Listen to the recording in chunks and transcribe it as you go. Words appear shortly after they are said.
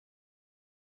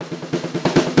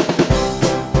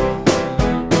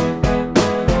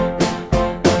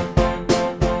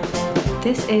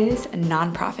This is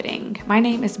Nonprofiting. My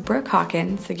name is Brooke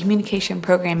Hawkins, the Communication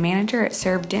Program Manager at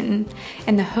Serve Denton,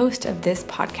 and the host of this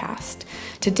podcast.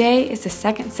 Today is the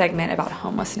second segment about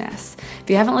homelessness. If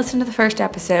you haven't listened to the first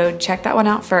episode, check that one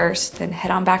out first, then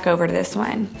head on back over to this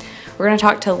one. We're going to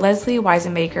talk to Leslie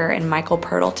Weisenbaker and Michael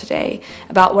Pirtle today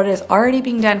about what is already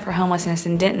being done for homelessness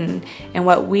in Denton and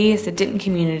what we as the Denton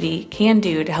community can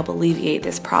do to help alleviate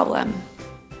this problem.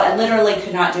 I literally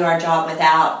could not do our job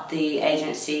without the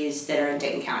agencies that are in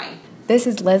Denton County. This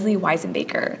is Leslie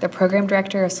Weisenbaker, the Program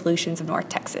Director of Solutions of North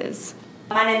Texas.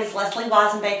 My name is Leslie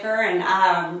Weisenbaker, and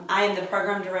I am the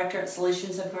Program Director at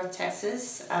Solutions of North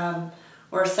Texas.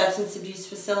 We're a substance abuse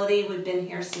facility. We've been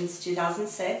here since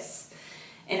 2006,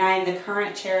 and I am the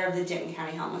current chair of the Denton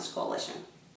County Homeless Coalition.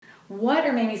 What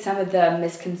are maybe some of the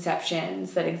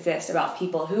misconceptions that exist about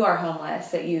people who are homeless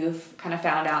that you've kind of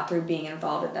found out through being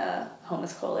involved in the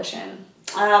Homeless Coalition?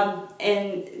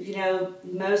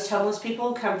 Most homeless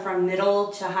people come from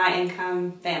middle to high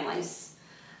income families.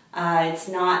 It's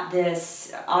not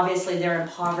this, obviously they're in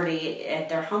poverty at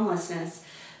their homelessness,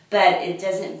 but it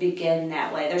doesn't begin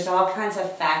that way. There's all kinds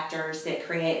of factors that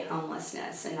create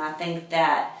homelessness, and I think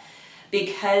that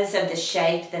because of the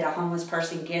shape that a homeless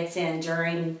person gets in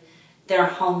during their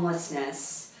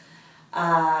homelessness,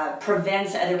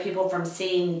 prevents other people from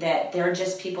seeing that they're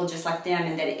just people just like them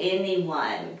and that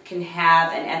anyone can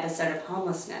have an episode of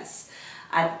homelessness.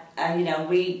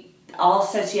 We all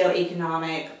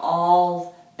socioeconomic,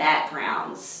 all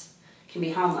backgrounds can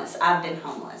be homeless. I've been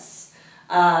homeless.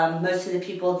 Most of the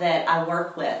people that I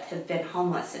work with have been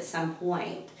homeless at some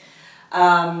point.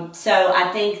 So I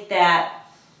think that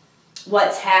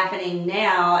what's happening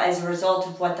now as a result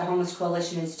of what the Homeless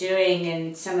Coalition is doing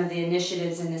and some of the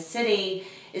initiatives in the city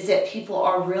is that people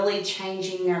are really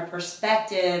changing their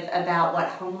perspective about what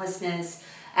homelessness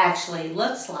actually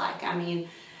looks like. I mean,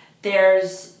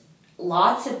 there's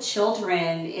lots of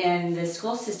children in the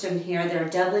school system here that are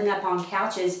doubling up on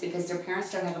couches because their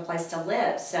parents don't have a place to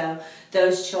live. So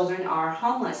those children are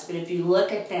homeless. But if you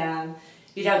look at them,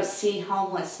 you don't see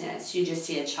homelessness. You just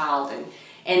see a child.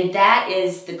 And that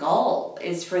is the goal,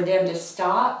 is for them to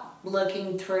stop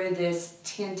looking through this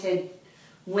tinted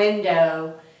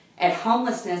window at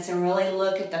homelessness and really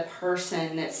look at the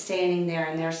person that's standing there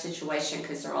in their situation,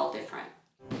 because they're all different.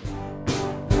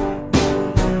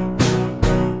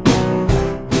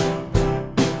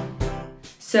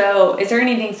 So is there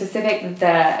anything specific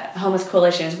that the Homeless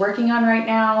Coalition is working on right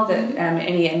now, that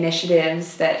any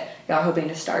initiatives that y'all are hoping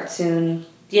to start soon?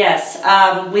 Yes,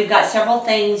 we've got several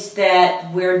things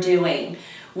that we're doing.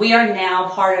 We are now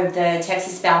part of the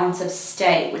Texas Balance of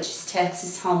State, which is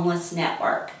Texas Homeless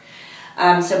Network.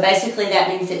 So basically that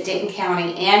means that Denton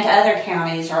County and other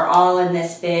counties are all in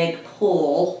this big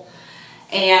pool,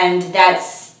 and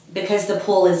that's because the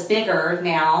pool is bigger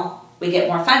now, we get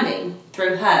more funding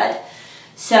through HUD.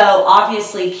 So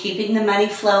obviously keeping the money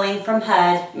flowing from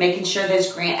HUD, making sure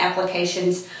those grant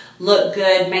applications look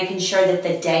good, making sure that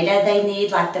the data they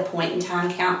need, like the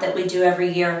point-in-time count that we do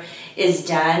every year, is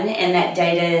done and that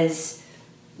data is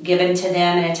given to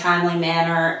them in a timely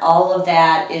manner. All of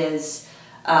that is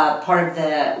part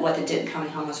of what the Denton County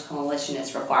Homeless Coalition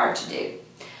is required to do.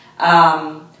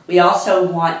 We also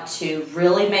want to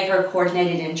really make our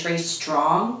coordinated entry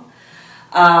strong,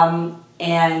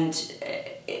 and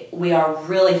we are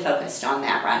really focused on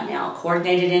that right now.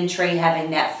 Coordinated entry,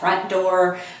 having that front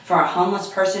door for a homeless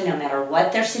person, no matter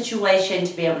what their situation,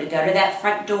 to be able to go to that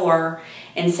front door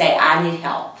and say, I need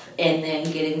help, and then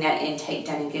getting that intake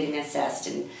done and getting assessed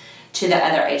and to the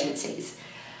other agencies.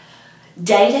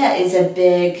 Data is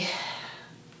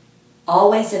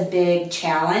always a big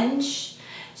challenge,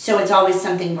 so it's always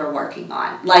something we're working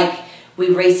on. Like, we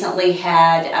recently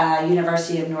had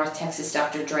University of North Texas,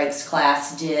 Dr. Drake's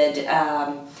class did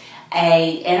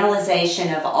a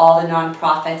analyzation of all the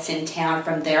nonprofits in town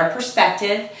from their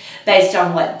perspective based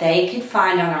on what they could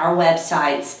find on our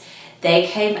websites. They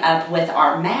came up with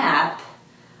our map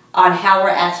on how we're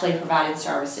actually providing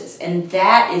services. And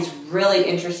that is really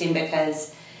interesting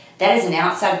because that is an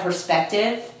outside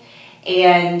perspective.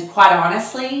 And quite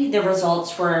honestly, the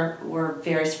results were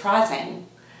very surprising.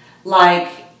 Like,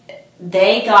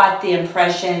 they got the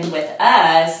impression with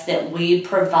us that we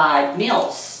provide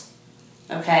meals,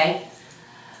 okay?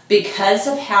 Because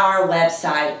of how our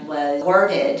website was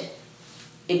worded,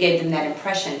 it gave them that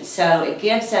impression. So it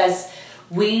gives us,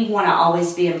 we want to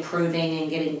always be improving and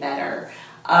getting better.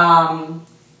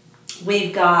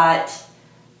 We've got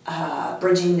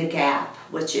Bridging the Gap,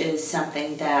 which is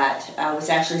something that was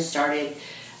actually started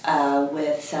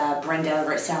with Brenda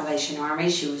over at Salvation Army.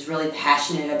 She was really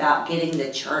passionate about getting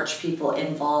the church people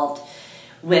involved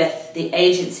with the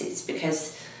agencies,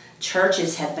 because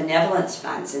churches have benevolence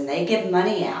funds and they give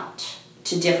money out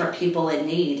to different people in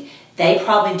need. They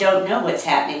probably don't know what's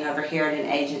happening over here at an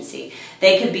agency.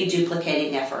 They could be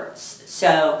duplicating efforts.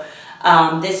 So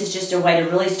this is just a way to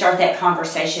really start that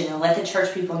conversation and let the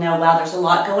church people know, wow, there's a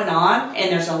lot going on,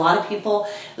 and there's a lot of people,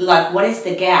 like, what is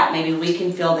the gap? Maybe we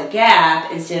can fill the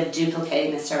gap instead of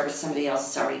duplicating the service somebody else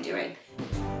is already doing.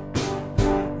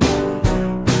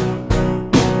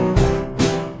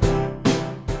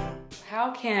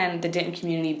 How can the Denton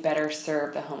community better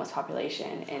serve the homeless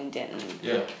population in Denton?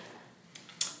 Yeah.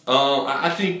 I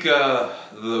think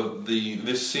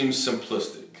this seems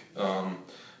simplistic,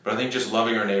 but I think just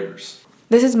loving our neighbors.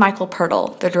 This is Michael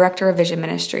Pirtle, the director of Vision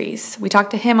Ministries. We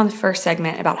talked to him on the first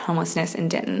segment about homelessness in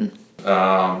Denton.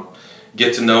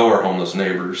 Get to know our homeless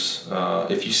neighbors.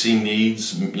 If you see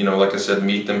needs, like I said,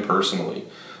 meet them personally.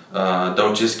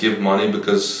 Don't just give money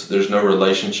because there's no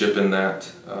relationship in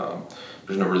that.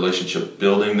 There's no relationship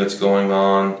building that's going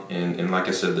on. And like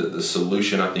I said, the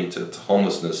solution, I think, to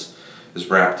homelessness is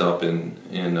wrapped up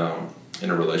in a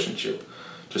relationship.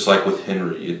 Just like with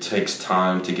Henry, it takes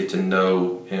time to get to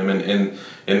know him, and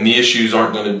the issues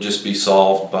aren't going to just be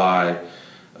solved by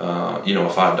a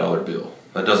 $5 bill.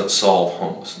 That doesn't solve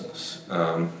homelessness,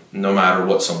 no matter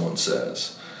what someone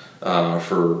says.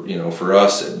 For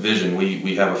us at Vision,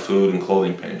 we have a food and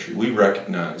clothing pantry. We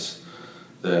recognize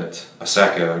that a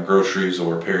sack of groceries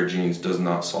or a pair of jeans does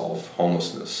not solve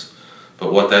homelessness.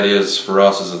 But what that is for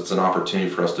us is it's an opportunity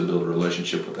for us to build a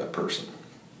relationship with that person.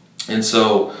 And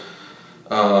so,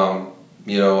 a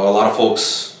lot of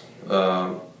folks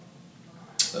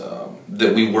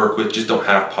that we work with just don't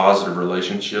have positive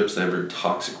relationships. They have very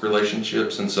toxic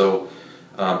relationships. And so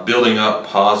building up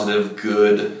positive,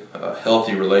 good,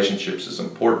 healthy relationships is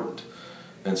important.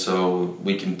 And so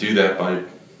we can do that by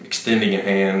extending a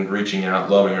hand, reaching out,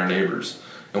 loving our neighbors.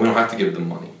 And we don't have to give them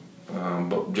money,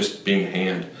 but just being a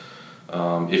hand.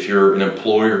 If you're an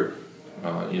employer,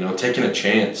 taking a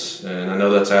chance, and I know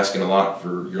that's asking a lot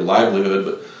for your livelihood,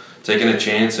 but taking a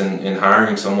chance and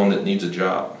hiring someone that needs a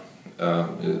job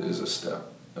is a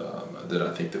step that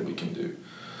I think that we can do.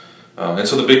 And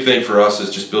so the big thing for us is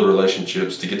just build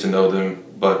relationships, to get to know them,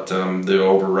 but the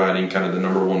overriding kind of the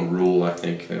number one rule, I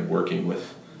think, in working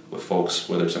with folks,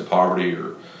 whether it's in poverty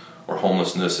or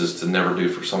homelessness, is to never do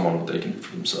for someone what they can do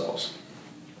for themselves.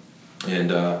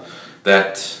 And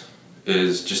that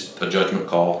is just a judgment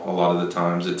call a lot of the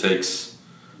times. It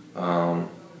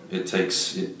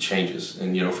changes.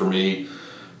 And, for me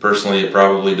personally, it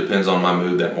probably depends on my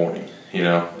mood that morning,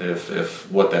 if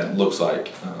what that looks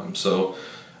like. So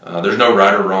there's no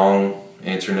right or wrong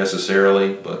answer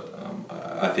necessarily, but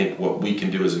I think what we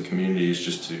can do as a community is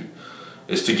just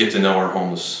to get to know our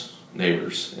homeless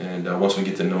neighbors. And once we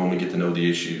get to know them, we get to know the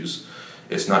issues.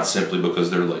 It's not simply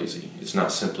because they're lazy. It's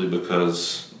not simply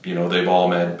because they've all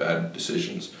made bad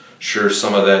decisions. Sure,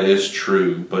 some of that is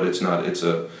true, but it's not. It's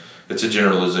a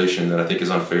generalization that I think is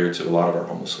unfair to a lot of our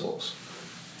homeless folks.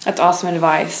 That's awesome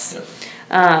advice.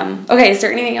 Yeah. Okay, is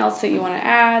there anything else that you want to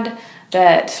add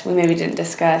that we maybe didn't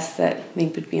discuss that you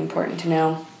think would be important to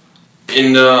know?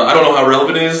 And I don't know how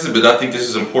relevant it is, but I think this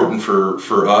is important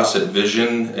for us at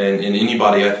Vision and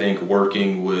anybody, I think,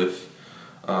 working with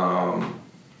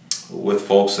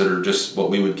folks that are just what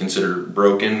we would consider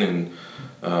broken. And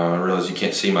I realize you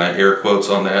can't see my air quotes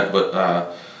on that, but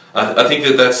I think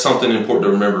that's something important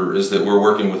to remember, is that we're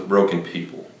working with broken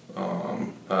people.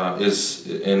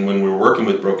 And when we're working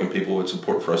with broken people, it's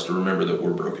important for us to remember that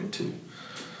we're broken too.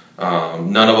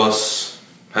 None of us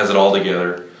has it all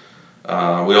together.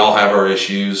 We all have our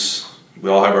issues. We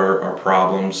all have our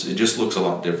problems. It just looks a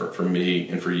lot different for me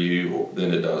and for you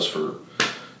than it does for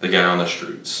the guy on the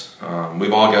streets.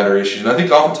 We've all got our issues, and I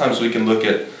think oftentimes we can look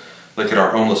at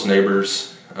our homeless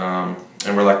neighbors, and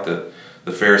we're like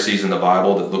the Pharisees in the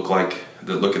Bible that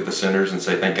look at the sinners and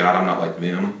say, "Thank God I'm not like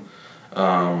them."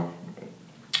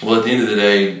 Well, at the end of the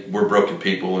day, we're broken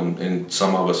people, and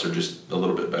some of us are just a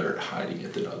little bit better at hiding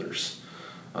it than others.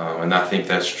 And I think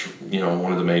that's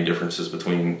one of the main differences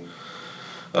between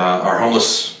our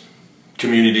homeless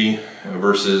community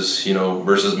versus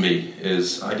me,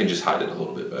 is I can just hide it a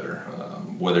little bit better,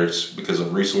 whether it's because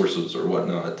of resources or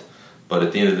whatnot. But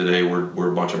at the end of the day,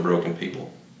 we're a bunch of broken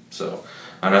people. So,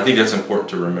 and I think that's important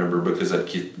to remember, because that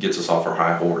gets us off our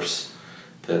high horse.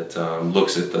 That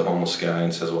looks at the homeless guy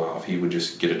and says, "Wow, if he would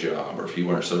just get a job, or if he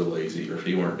weren't so lazy, or if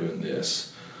he weren't doing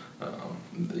this."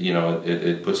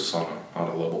 It puts us on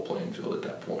a level playing field at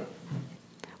that point.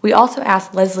 We also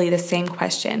asked Leslie the same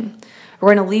question.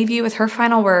 We're going to leave you with her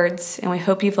final words, and we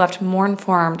hope you've left more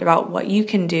informed about what you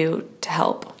can do to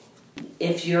help.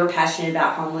 If you're passionate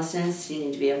about homelessness, you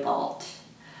need to be involved.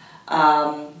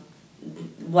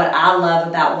 what I love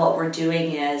about what we're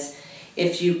doing is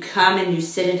if you come and you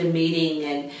sit at a meeting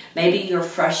and maybe you're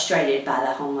frustrated by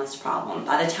the homeless problem,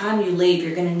 by the time you leave,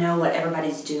 you're going to know what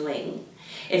everybody's doing.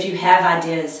 If you have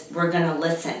ideas, we're going to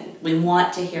listen. We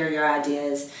want to hear your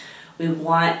ideas. We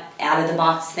want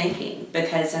out-of-the-box thinking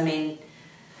because, I mean,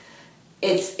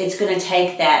 it's going to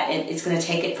take that, and it's going to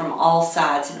take it from all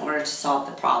sides in order to solve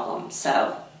the problem.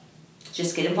 So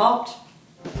just get involved.